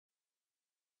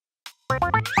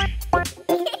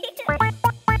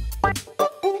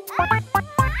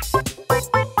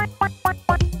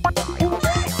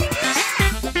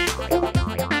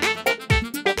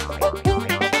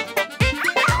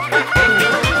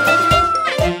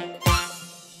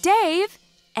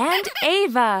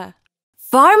Ava.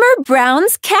 Farmer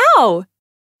Brown's cow.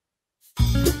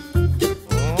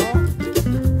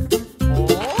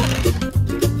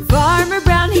 Farmer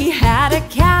Brown, he had a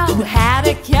cow, had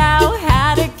a cow,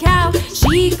 had a cow.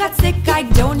 She got sick, I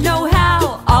don't know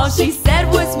how. All she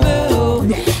said was moo.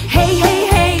 Hey, hey,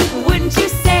 hey, wouldn't you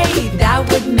say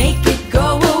that would make it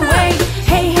go away?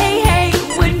 Hey, hey, hey,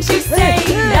 wouldn't you say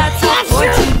that's all for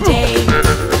today?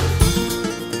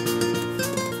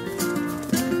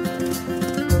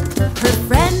 Her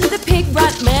friend the pig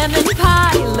brought lemon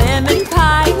pie, lemon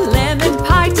pie, lemon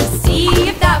pie to see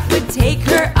if that would take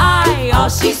her eye. All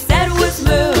she said was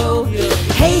moo.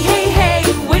 Hey, hey, hey,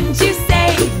 wouldn't you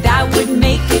say that would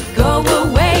make it go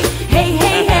away? Hey,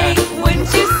 hey, hey,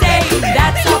 wouldn't you say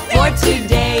that's all for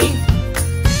today?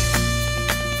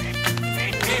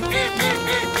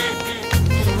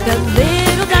 The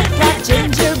little duck brought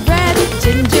gingerbread,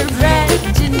 gingerbread,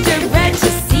 gingerbread to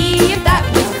see if that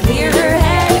would clear her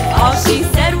head. All she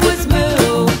said was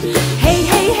moo. Hey,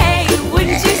 hey, hey,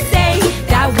 wouldn't you say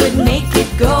that would make it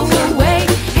go away?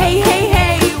 Hey, hey,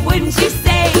 hey, wouldn't you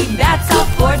say that's all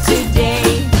for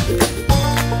today?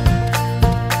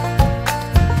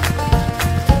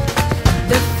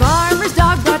 The farmer's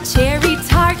dog brought cherry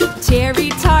tart, cherry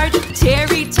tart,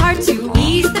 cherry tart to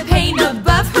ease the pain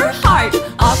above her heart.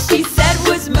 All she said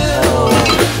was moo.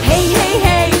 Hey, hey,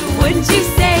 hey, wouldn't you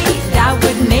say that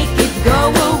would make it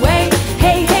go away?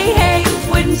 Hey, hey, hey,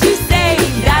 wouldn't you say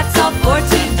that's all for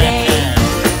today?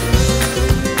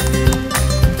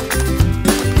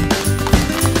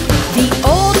 The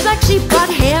old black sheep brought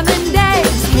ham and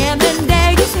eggs, ham and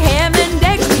eggs, ham and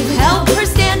eggs to help her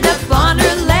stand up on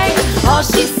her leg. All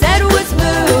she said was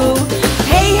moo.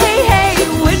 Hey, hey, hey,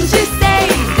 wouldn't you say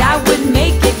that would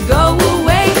make it go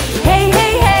away? Hey,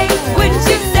 hey, hey, wouldn't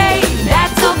you say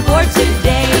that's all for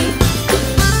today?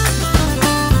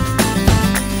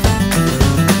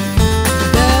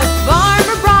 The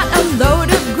farmer brought a load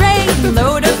of grain,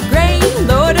 load of grain,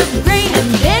 load of grain,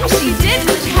 and then she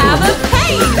didn't have a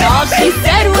pain. All she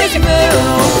said was moo.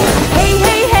 Hey,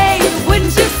 hey, hey,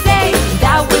 wouldn't you say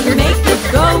that would make it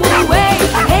go away?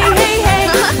 Hey, hey, hey,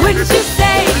 wouldn't you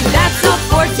say that's all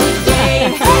for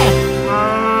today? Hey!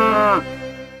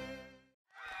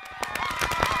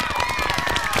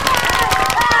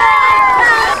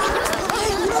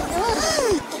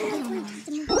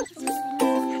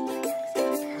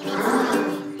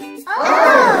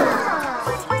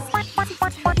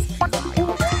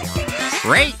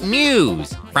 Great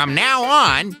news! From now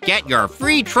on, get your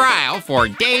free trial for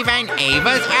Dave and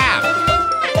Ava's app.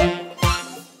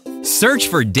 Search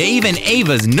for Dave and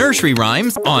Ava's nursery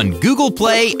rhymes on Google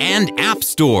Play and App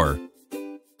Store.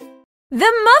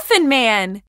 The Muffin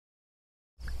Man.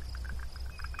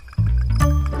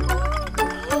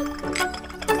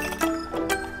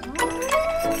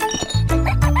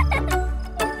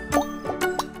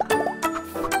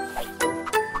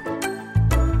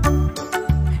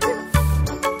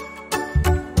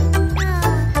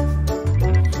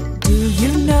 Do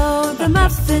you know the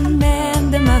Muffin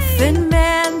Man, the Muffin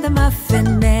Man, the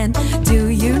Muffin Man? Do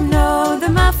you know the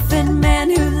Muffin Man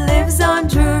who lives on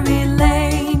Drury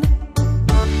Lane?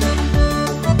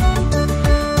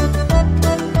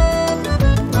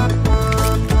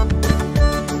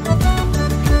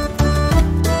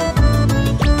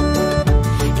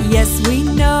 Yes, we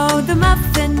know the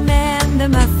Muffin Man, the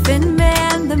Muffin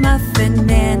Man, the Muffin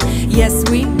Man. Yes,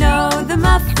 we know the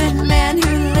Muffin Man who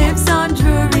lives on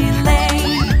Drury Lane.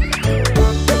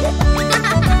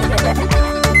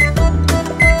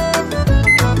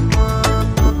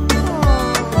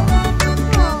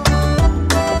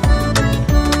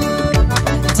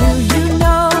 Do you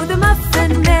know the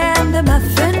Muffin Man, the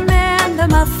Muffin Man, the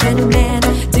Muffin Man?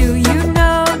 Do you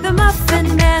know the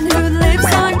Muffin Man who lives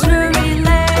on Drury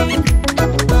Lane?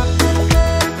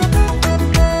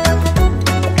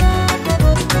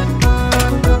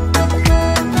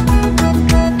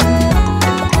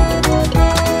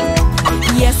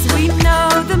 Yes, we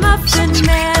know the Muffin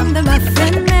Man, the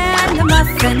Muffin Man, the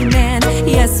Muffin Man.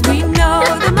 Yes, we know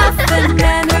the Muffin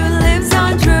Man who lives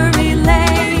on Drury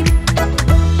Lane.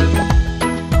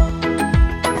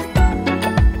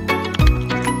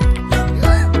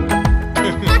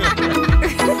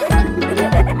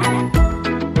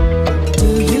 Do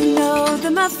you know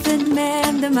the Muffin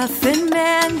Man, the Muffin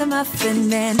Man, the Muffin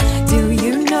Man? Do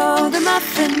you know the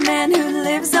Muffin Man who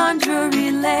lives on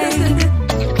Drury Lane?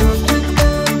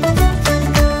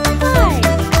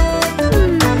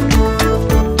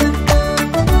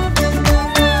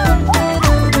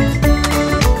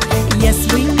 Yes,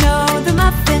 we know the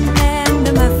Muffin Man,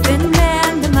 the Muffin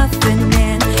Man, the Muffin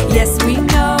Man. Yes, we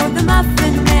know the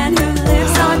Muffin Man who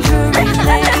lives on Drury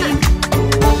Lane.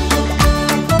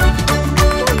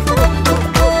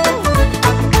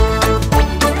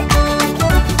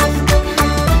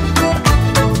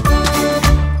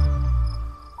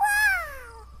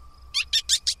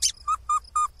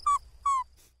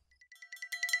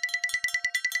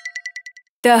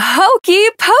 The Hokey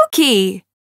Pokey.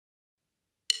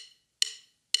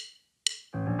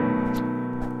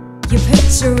 You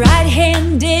put your right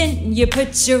hand in, you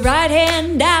put your right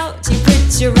hand out. You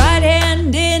put your right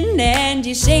hand in and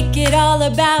you shake it all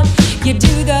about. You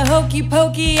do the hokey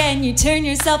pokey and you turn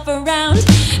yourself around.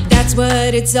 That's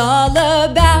what it's all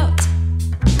about.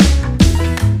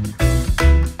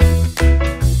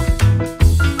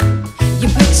 You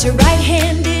put your right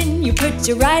hand in, you put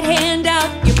your right hand out.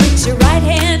 You put your right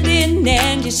hand in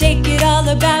and you shake it all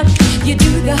about. You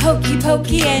do the hokey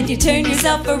pokey and you turn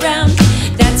yourself around.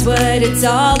 That's what it's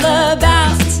all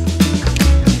about.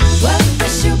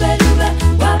 Wappa-shooba-dooba,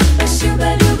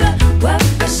 wappa-shooba-dooba,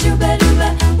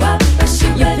 wappa-shooba-dooba,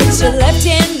 wappa-shooba-dooba. You put your left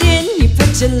hand in, you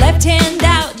put your left hand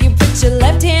out. You put your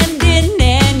left hand in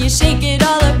and you shake it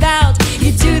all about.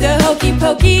 You do the hokey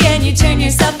pokey and you turn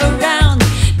yourself around.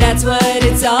 That's what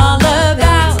it's all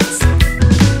about.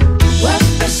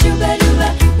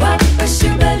 Wappa-shooba-dooba,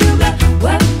 wappa-shooba-dooba,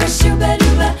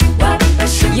 wappa-shooba-dooba,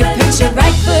 wappa-shooba-dooba. You put your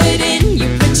right foot in, you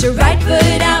put your right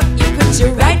foot out. You put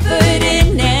your right foot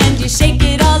in and you shake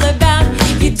it all about.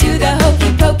 You do the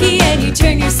hokey pokey and you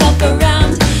turn yourself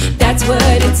around. That's what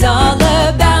it's all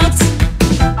about.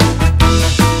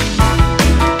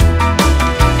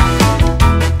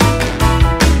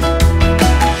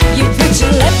 You put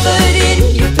your left foot in,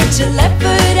 you put your left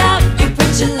foot out. You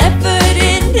put your left foot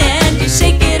in and you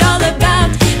shake it all about.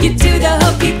 You do the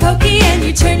hokey pokey and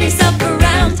you turn yourself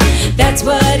around. That's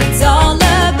what it's all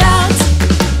about.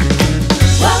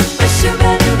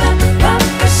 Wappa-shooba-dooba,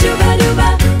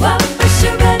 wappa-shooba-dooba,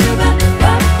 wappa-shooba-dooba,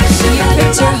 wappa-shooba-dooba. You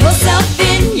put your whole self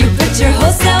in, you put your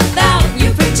whole self out.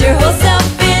 You put your whole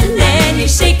self in and you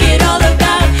shake it all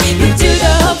about. You do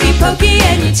the hokey pokey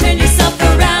and you turn yourself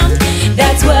around.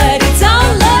 That's what it's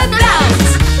all about.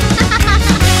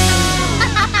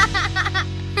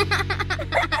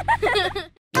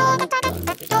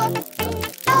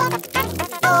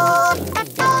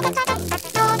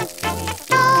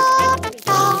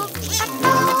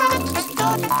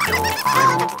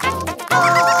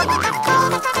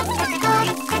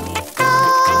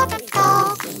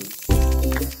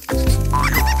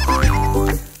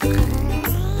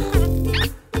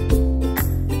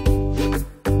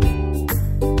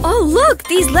 Oh, look!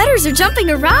 These letters are jumping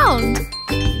around!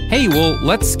 Hey, well,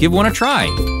 let's give one a try.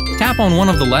 Tap on one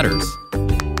of the letters.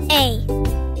 A.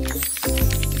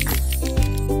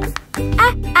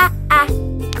 Ah, ah, ah.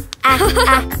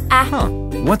 Huh,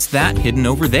 what's that hidden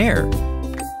over there?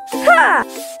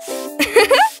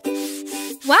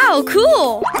 Wow,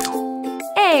 cool!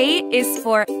 A is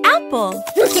for apple.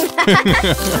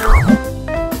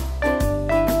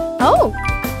 Oh,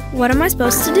 what am I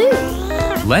supposed to do?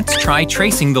 Let's try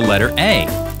tracing the letter A.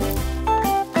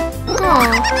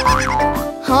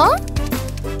 Huh?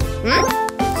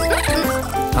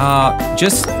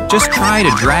 Just try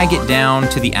to drag it down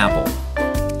to the apple.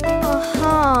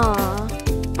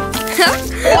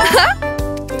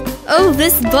 Oh,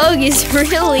 this bug is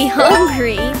really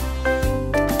hungry.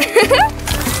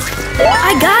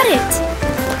 I got it!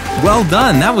 Well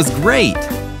done, that was great.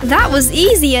 That was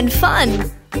easy and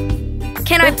fun.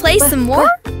 Can I play some more?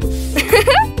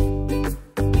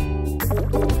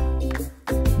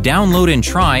 Download and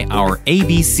try our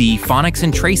ABC Phonics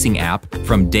and Tracing app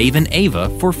from Dave and Ava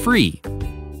for free.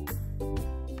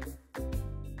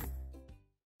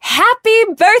 Happy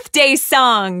birthday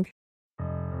song!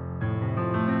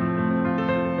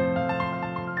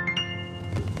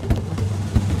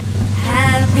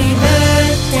 Happy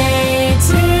birthday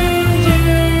to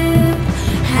you.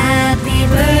 Happy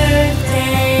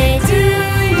birthday to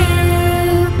you.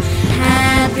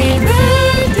 Happy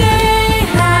birthday,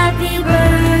 happy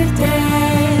birthday.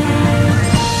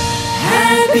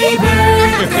 Happy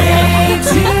birthday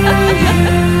to you.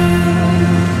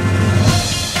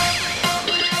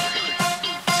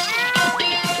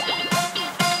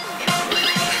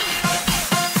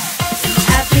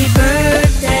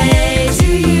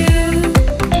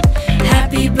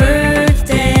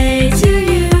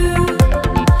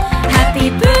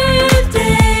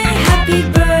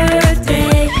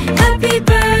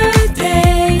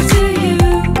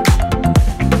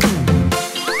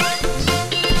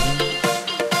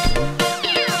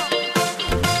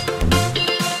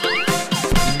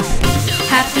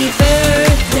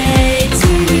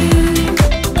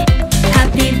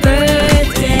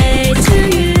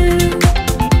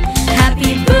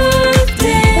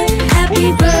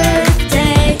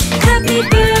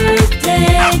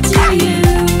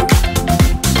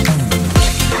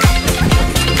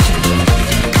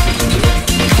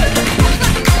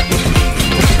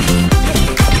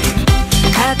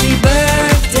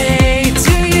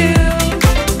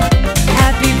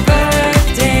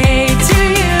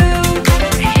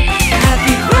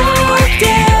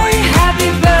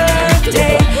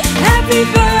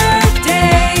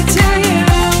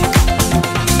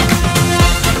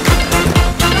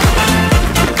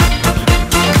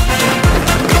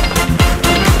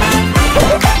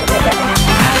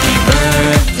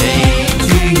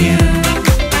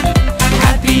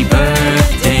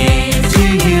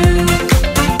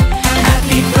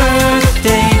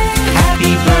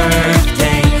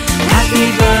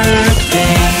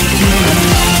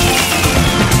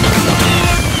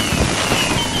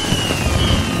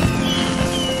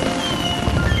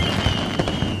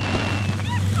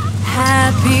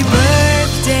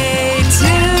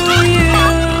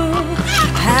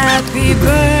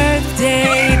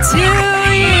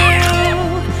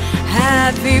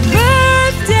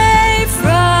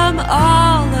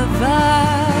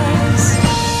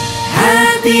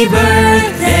 Happy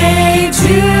birthday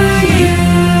to you.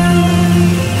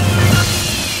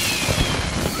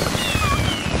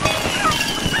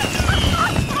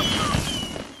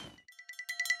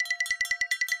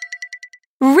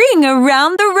 Ring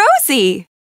around the rosy.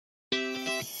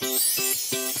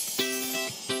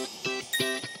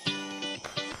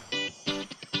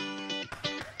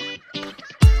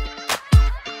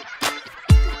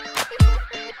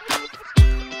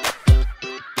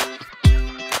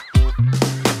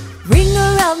 Ring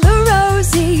around the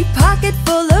rosy, pocket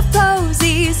full of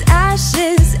posies.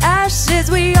 Ashes, ashes,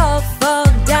 we all fall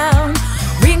down.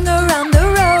 Ring around the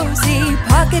rosy,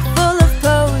 pocket full of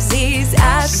posies.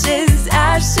 Ashes,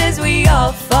 ashes, we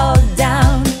all fall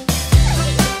down.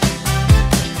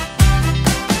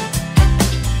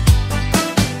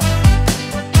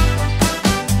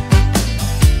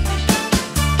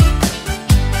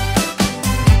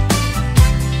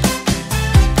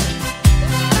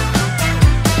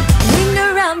 Ring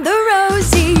around the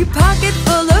rosy, pocket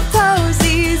full of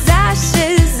posies.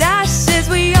 Ashes, ashes,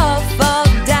 we all fall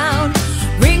down.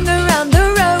 Ring around the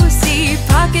rosy,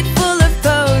 pocket full of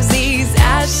posies.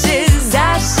 Ashes,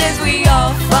 ashes, we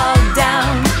all fall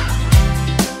down.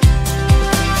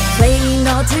 Playing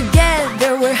all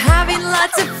together, we're having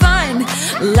lots of fun.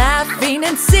 Laughing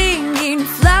and singing,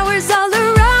 flowers all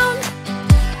around.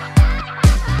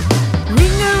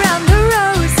 Ring around the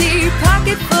rosy,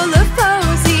 pocket full of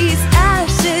posies.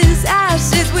 Ashes,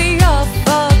 ashes, we all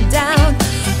fall down.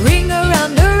 Ring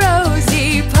around the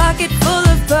rosy, pocket full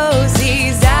of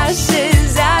posies.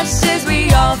 Ashes, ashes,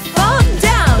 we all fall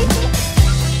down.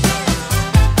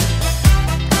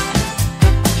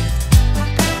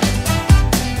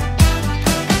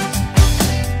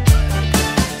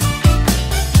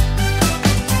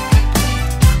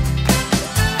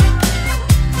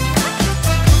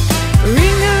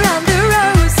 Ring around the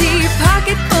rosy,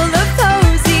 pocket full of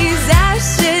posies.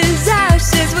 Ashes,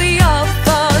 ashes, we all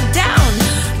fall down.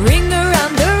 Ring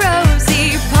around the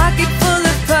rosy, pocket full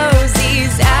of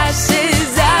posies.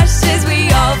 Ashes, ashes,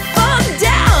 we all fall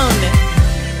down.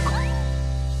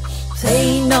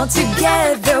 Playing all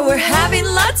together, we're having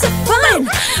lots of fun.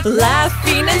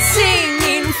 Laughing and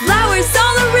singing, flowers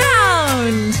all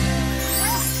around.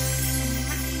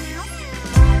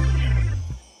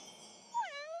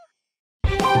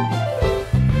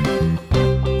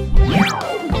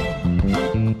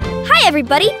 Hi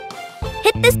everybody!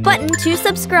 Hit this button to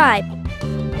subscribe.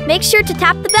 Make sure to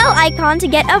tap the bell icon to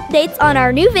get updates on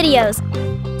our new videos.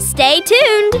 Stay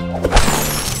tuned!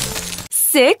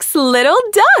 6 little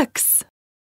ducks.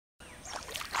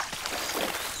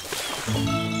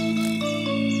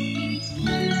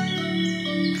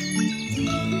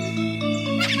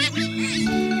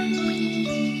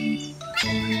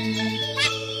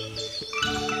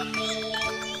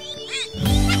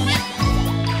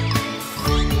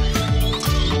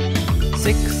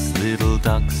 Six little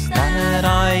ducks that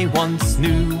I once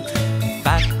knew.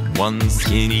 Fat ones,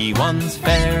 skinny ones,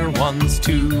 fair ones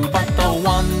too. But the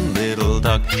one little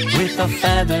duck with a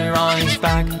feather on his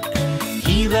back,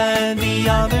 he led the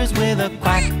others with a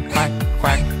quack, quack,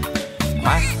 quack.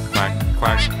 Quack, quack,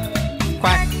 quack.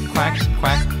 Quack, quack,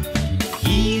 quack.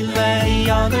 He led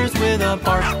the others with a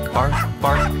bark, bark,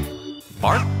 bark.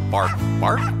 Bark, bark,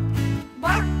 bark.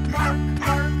 Bark, bark,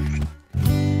 bark.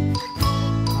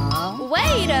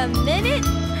 Wait a minute!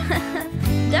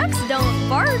 Ducks don't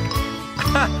bark.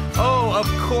 Oh, of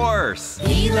course!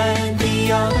 He led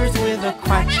the others with a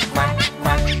quack, quack,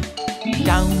 quack.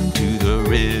 Down to the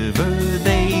river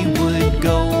they would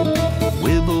go.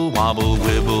 Wibble, wobble,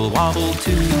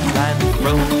 to and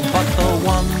fro. But the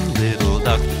one little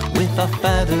duck with a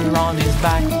feather on his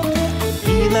back,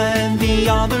 he led the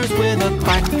others with a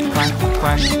quack, quack,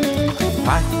 quack.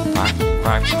 Quack, quack,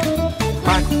 quack.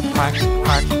 Quack, quack,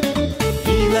 quack.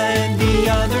 He led the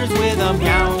others with a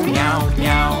meow, meow,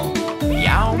 meow.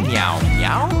 Meow, meow,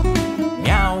 meow.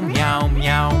 Meow, meow,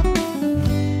 meow.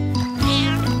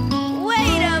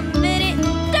 Wait a minute!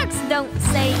 Ducks don't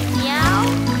say meow.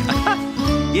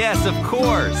 Yes, of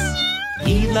course.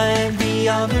 He led the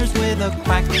others with a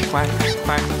quack, quack,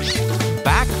 quack.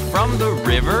 Back from the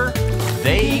river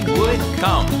they would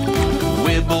come.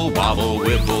 Wibble, wobble,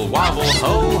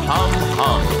 ho, hum,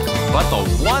 hum. But the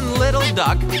one little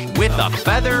duck with a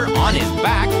feather on his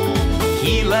back,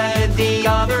 he led the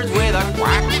others with a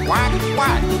quack, quack,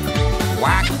 quack.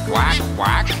 Quack, quack,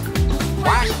 quack.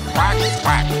 Quack, quack,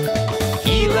 quack.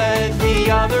 He led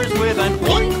the others with an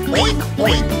oink, oink,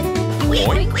 oink.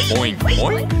 Oink, oink,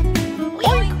 oink.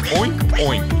 Oink, oink,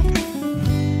 oink.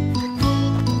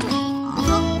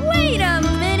 Wait a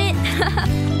minute!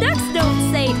 Ducks don't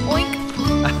say oink.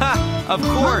 Of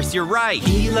course, you're right.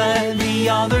 He led the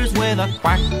others with a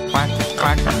quack, quack,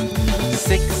 quack.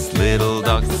 6 little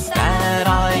ducks that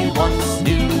I once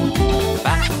knew.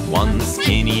 Fat, one's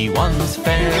skinny, one's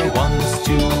fair, one's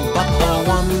two. But the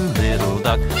one little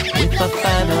duck with a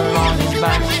feather on his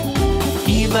back,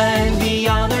 he led the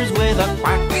others with a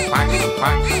quack, quack,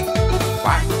 quack.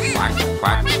 Quack, quack,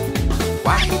 quack.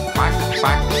 Quack, quack,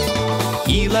 quack.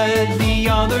 He led the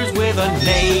others with a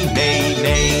neigh, neigh,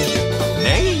 neigh.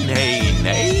 Neigh, neigh,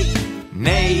 neigh.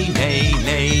 Neigh, neigh,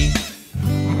 neigh.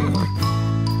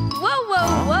 Whoa, whoa,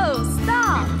 whoa,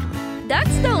 stop!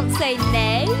 Ducks don't say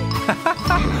neigh.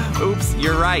 Oops,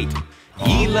 you're right.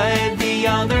 He led the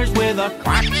others with a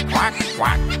quack, quack,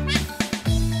 quack.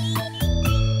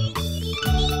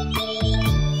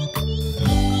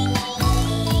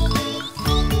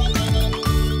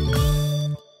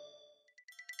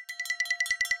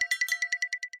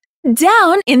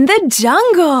 Down in the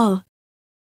jungle.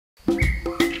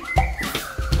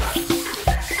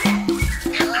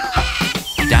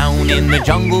 Down in the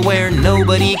jungle where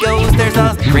nobody goes, there's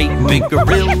a great big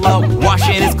gorilla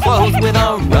washing his clothes with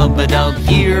a rub-a-dub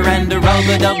here and a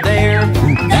rub-a-dub there.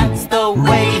 That's the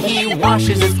way he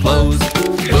washes his clothes.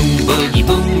 Boom, boogie,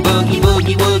 boom, boogie,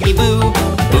 boogie, woogie, boo.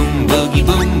 Boom, boogie,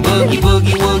 boom, boogie,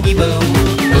 boogie, woogie, boo.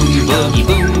 Boom, boogie,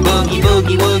 boom, boogie,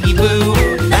 boogie, woogie, boo.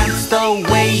 That's the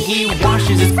way he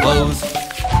washes his clothes.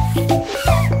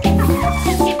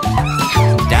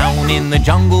 Down in the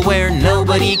jungle where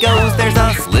nobody goes, there's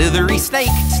a slithery snake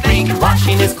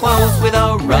washing his clothes with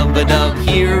a rub-a-dub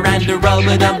here and a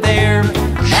rub-a-dub there.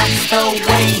 That's the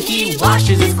way he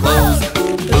washes his clothes.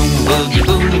 Boom, boogie,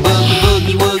 boom, boogie,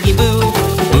 boogie, woogie, boo.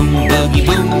 Boom, boogie,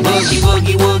 boom, boogie,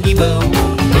 boogie, woogie, boo.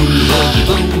 Boom, boogie,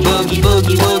 boom, boogie,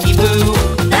 boogie, woogie, boo.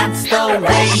 That's the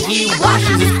way he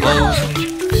washes his clothes.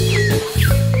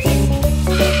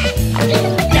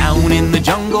 Down in the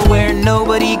jungle where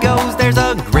nobody goes, there's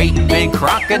a great big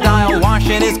crocodile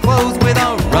washing his clothes with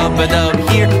a rub-a-dub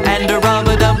here and a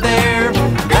rub-a-dub there.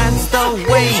 That's the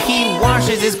way he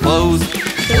washes his clothes.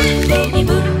 Boom, boogie,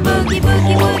 boom, boogie,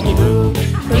 boogie, woogie, boo.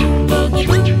 Boom, boogie,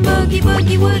 boom, boogie,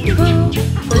 boogie, woogie, boo.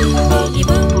 Boom, boogie,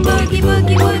 boom, boogie,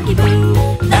 boogie, woogie,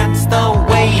 boo. That's the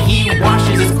way he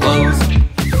washes his clothes.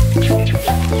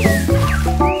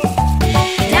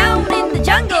 Down in the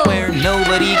jungle Where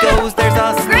nobody goes, there's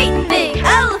a great big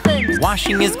elephant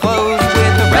washing his clothes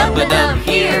with a rub-a-dub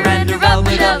here and a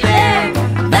rub-a-dub there.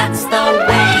 That's the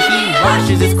way he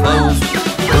washes his clothes.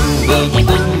 Boom, boogie,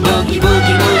 boom, boogie,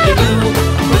 boogie, woogie, boo.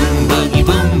 Boom, boogie,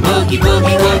 boom, boogie,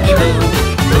 boogie, woogie, boo.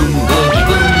 Boom, boogie,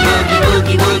 boom, boogie,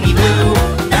 boogie, woogie, boo.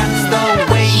 That's the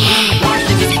way he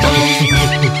washes his clothes.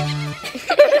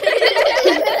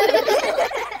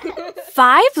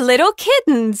 5 little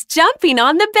kittens jumping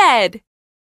on the bed.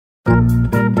 1,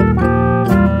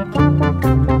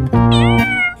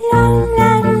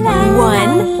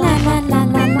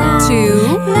 2,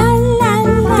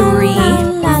 3,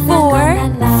 4,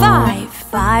 5.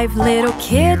 5 little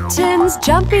kittens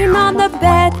jumping on the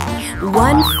bed.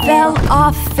 One fell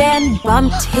off and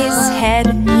bumped his head.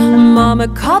 Mama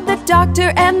called the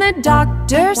doctor and the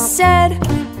doctor said,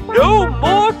 No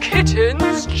more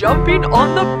kittens jumping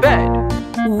on the bed.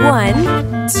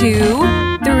 1, 2,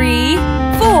 3,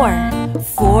 4.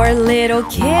 4 little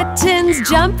kittens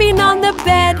jumping on the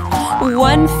bed.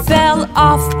 One fell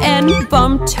off and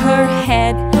bumped her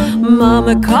head.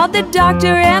 Mama called the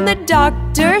doctor and the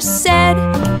doctor said,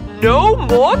 No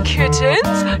more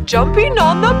kittens jumping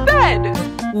on the bed.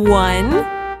 1,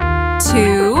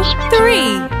 2,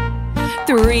 3.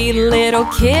 3 little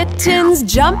kittens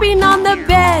jumping on the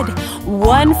bed.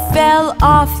 One fell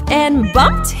off and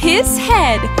bumped his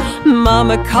head.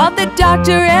 Mama called the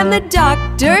doctor and the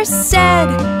doctor said,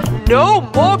 No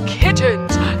more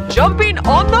kittens jumping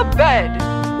on the bed.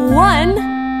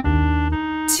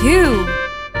 1, 2.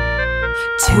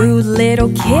 2 little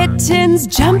kittens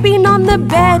jumping on the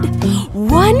bed.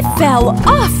 One fell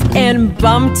off and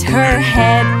bumped her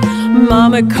head.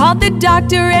 Mama called the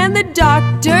doctor and the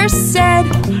doctor said,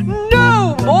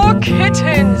 No more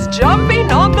kittens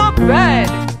jumping on the bed.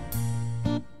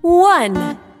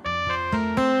 1.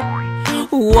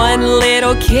 1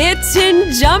 little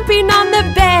kitten jumping on the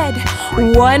bed.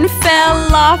 One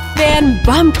fell off and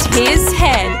bumped his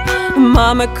head.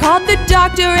 Mama called the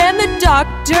doctor and the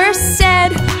doctor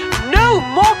said, No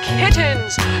more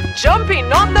kittens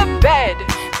jumping on the bed.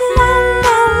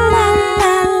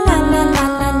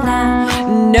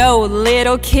 No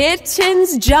little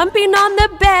kittens jumping on the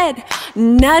bed.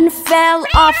 None fell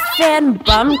off and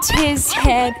bumped his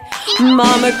head.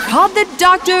 Mama called the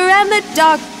doctor and the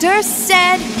doctor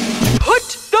said,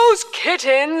 Put those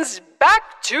kittens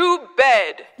back to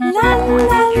bed.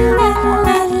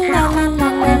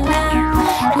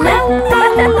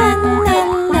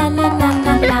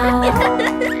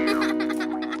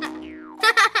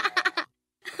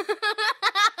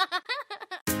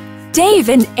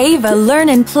 and Ava Learn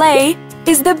and Play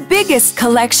is the biggest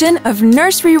collection of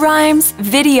nursery rhymes,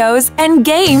 videos, and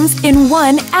games in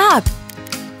one app.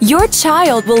 Your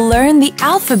child will learn the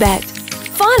alphabet,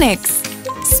 phonics,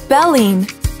 spelling,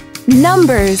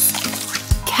 numbers,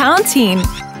 counting,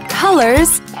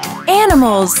 colors,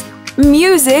 animals,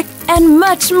 music, and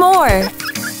much more.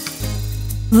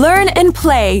 Learn and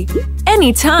play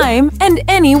anytime and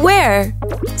anywhere.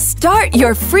 Start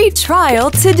your free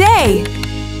trial today.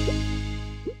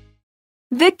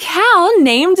 The Cow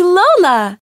Named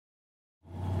Lola.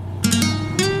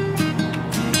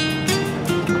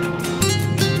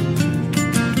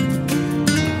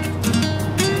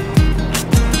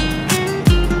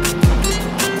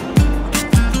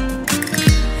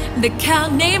 The cow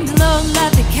named Lola,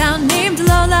 the cow named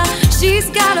Lola. She's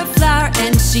got a flower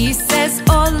and she says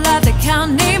hola. The cow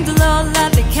named Lola,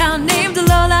 the cow named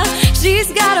Lola.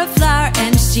 She's got a flower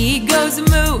and she goes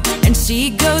moo, and she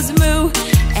goes moo,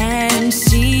 and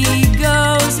she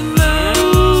goes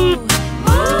moo.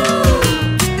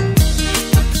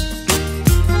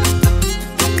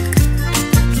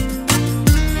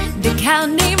 The cow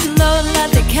named Lola,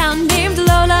 the cow named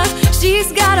Lola.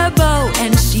 She's got a bow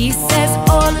and she says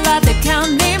hola. The cow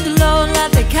named Lola,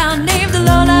 the cow named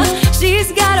Lola.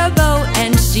 She's got a bow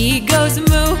and she goes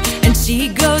moo, and she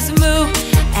goes moo,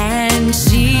 and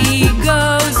she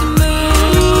goes moo.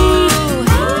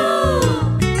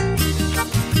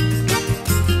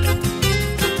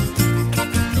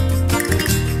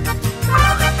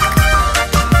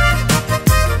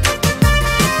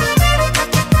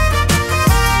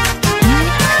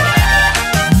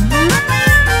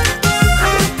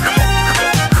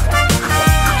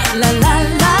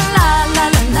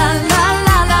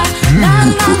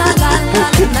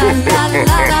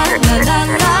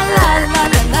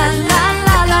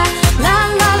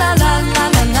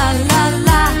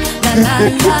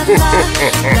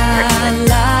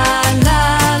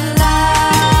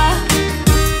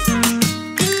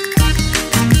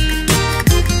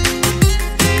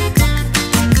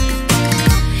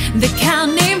 The cow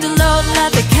named Lola,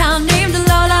 the cow named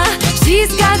Lola.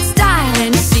 She's got style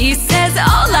and she says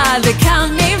hola. The cow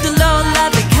named Lola,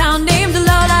 the cow named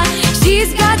Lola.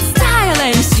 She's got style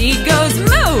and she goes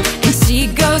moo, and she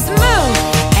goes moo,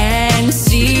 and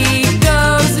she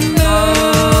goes moo.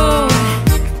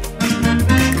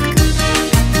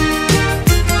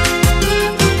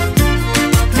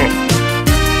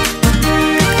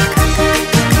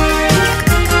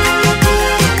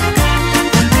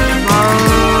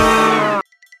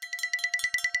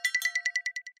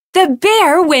 The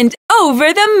bear went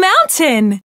over the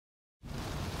mountain.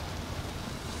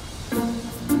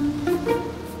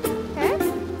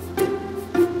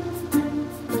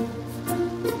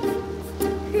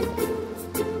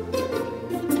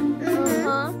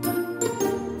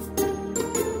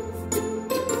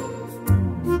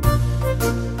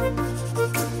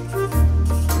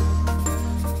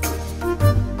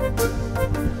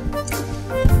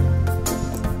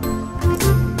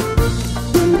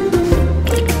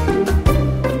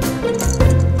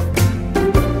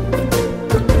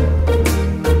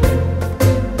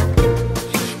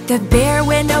 The bear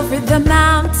went over the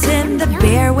mountain, the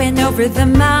bear went over the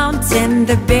mountain,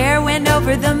 the bear went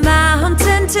over the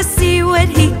mountain to see what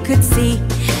he could see.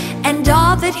 And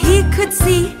all that he could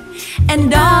see,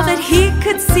 and all that he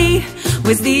could see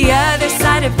was the other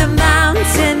side of the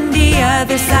mountain, the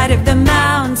other side of the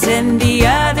mountain, the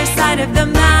other side of the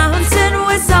mountain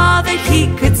was all that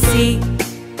he could see.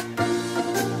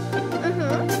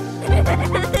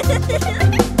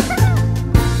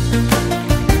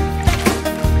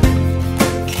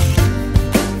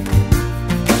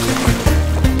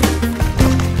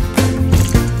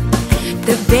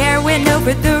 The bear went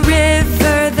over the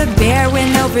river, the bear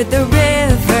went over the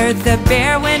river, the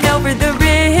bear went over the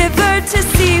river to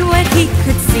see what he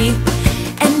could see.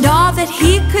 And all that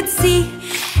he could see,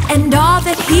 and all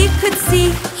that he could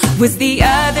see was the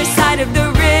other side of the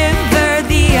river,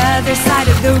 the other side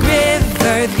of the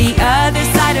river, the other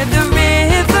side of the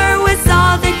river was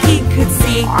all that he could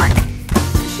see.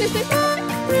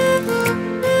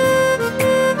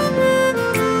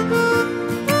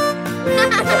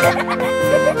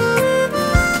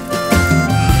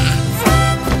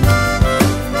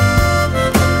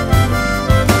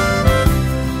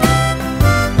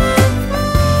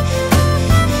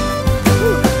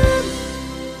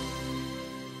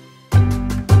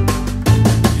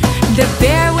 The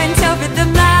bear went over the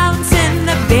mountain,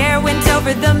 the bear went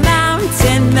over the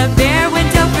mountain, the bear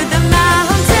went over the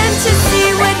mountain to see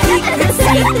what he could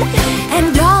see.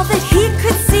 And all that he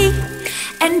could see,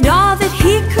 and all that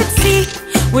he could see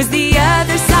was the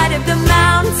other side of the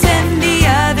mountain, the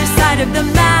other side of of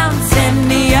the mountain,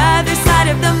 the other side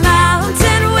of the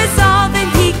mountain was all that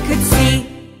he could see.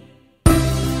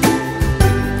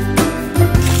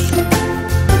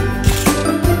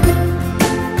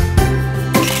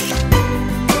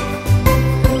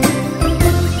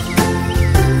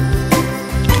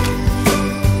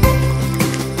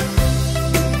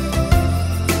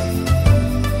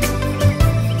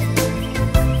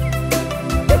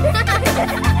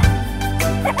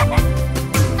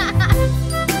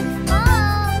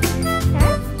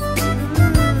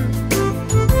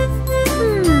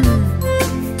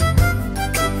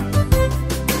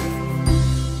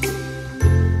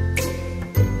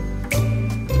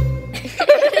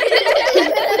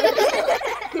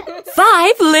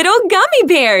 5 little gummy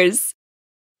bears.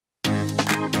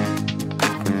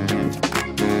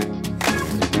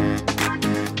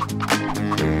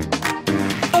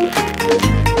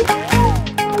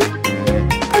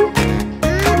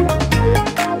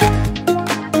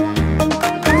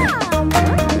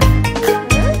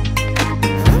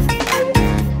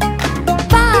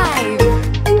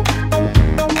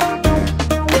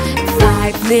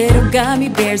 Little gummy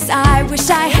bears, I wish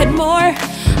I had more.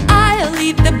 I'll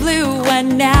eat the blue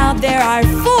one now. There are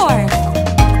 4.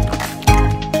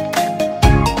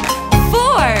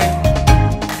 4.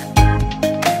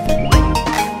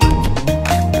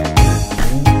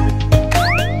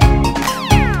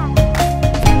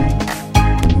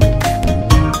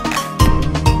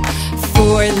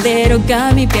 4 little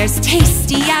gummy bears,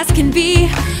 tasty as can be.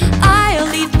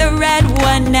 I'll eat the red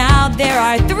one now. There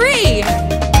are 3.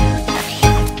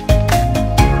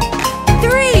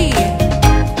 3.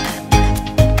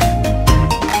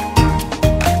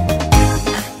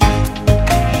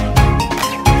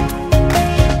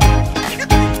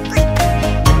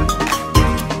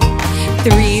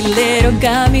 3 little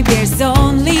gummy bears,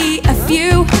 only a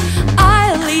few.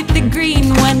 I'll eat the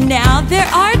green one now. There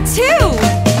are 2.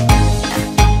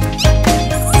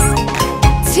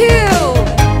 2.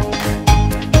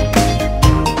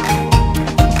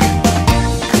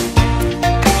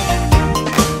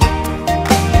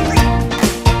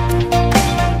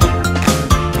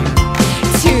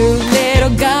 2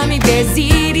 little gummy bears,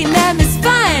 eating them is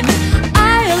fun.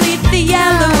 I'll eat the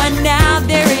yellow one now.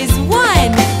 There is 1.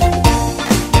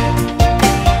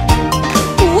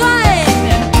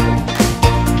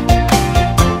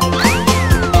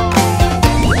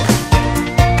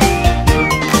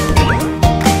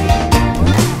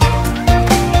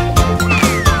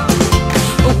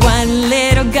 1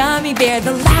 little gummy bear,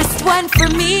 the last one for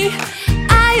me.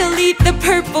 I'll eat the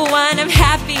purple one. I'm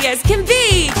happy as can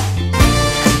be.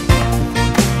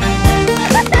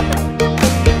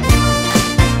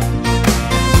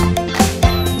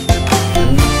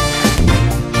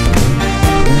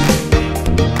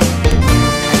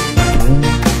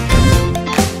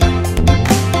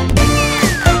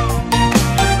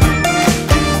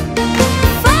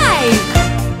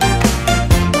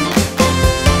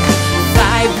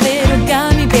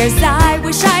 I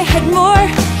wish I had more.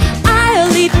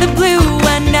 I'll eat the blue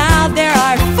one now. There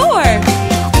are 4.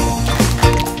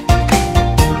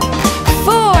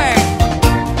 4.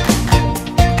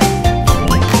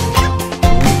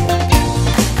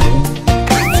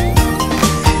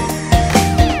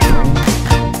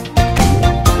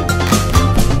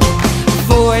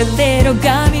 4 little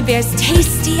gummy bears,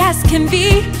 tasty as can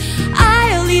be.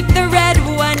 I'll eat the red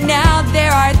one now.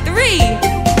 There are 3.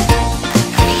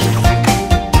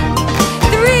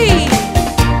 3.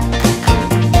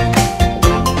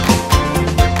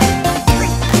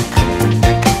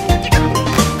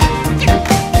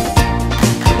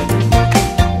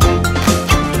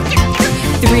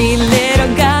 3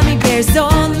 little gummy bears,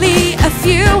 only a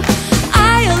few.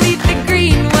 I'll eat the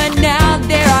green one now.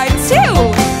 There are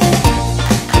 2.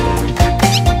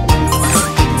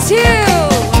 2.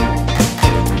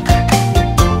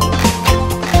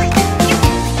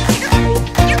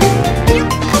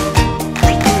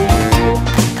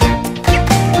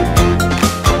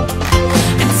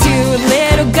 2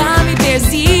 little gummy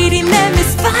bears, eating them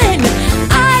is fun.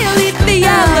 I'll eat the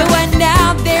yellow one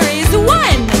now. There is 1. 1.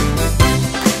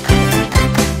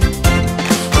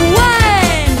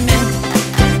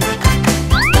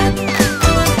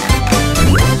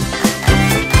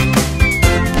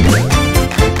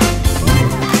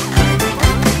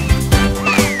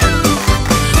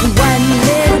 1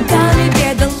 little gummy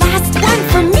bear, the last one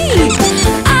for me.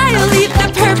 I'll eat the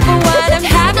purple one. I'm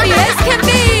happy as can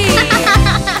be.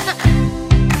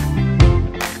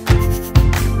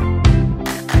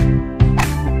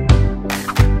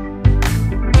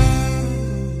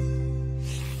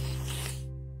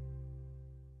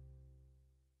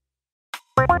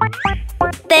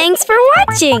 Thanks for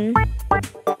watching!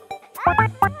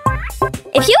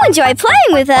 If you enjoy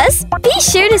playing with us, be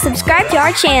sure to subscribe to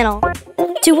our channel.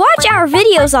 To watch our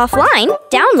videos offline,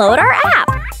 download our app.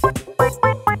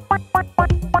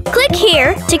 Click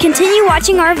here to continue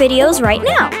watching our videos right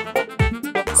now.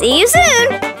 See you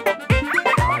soon!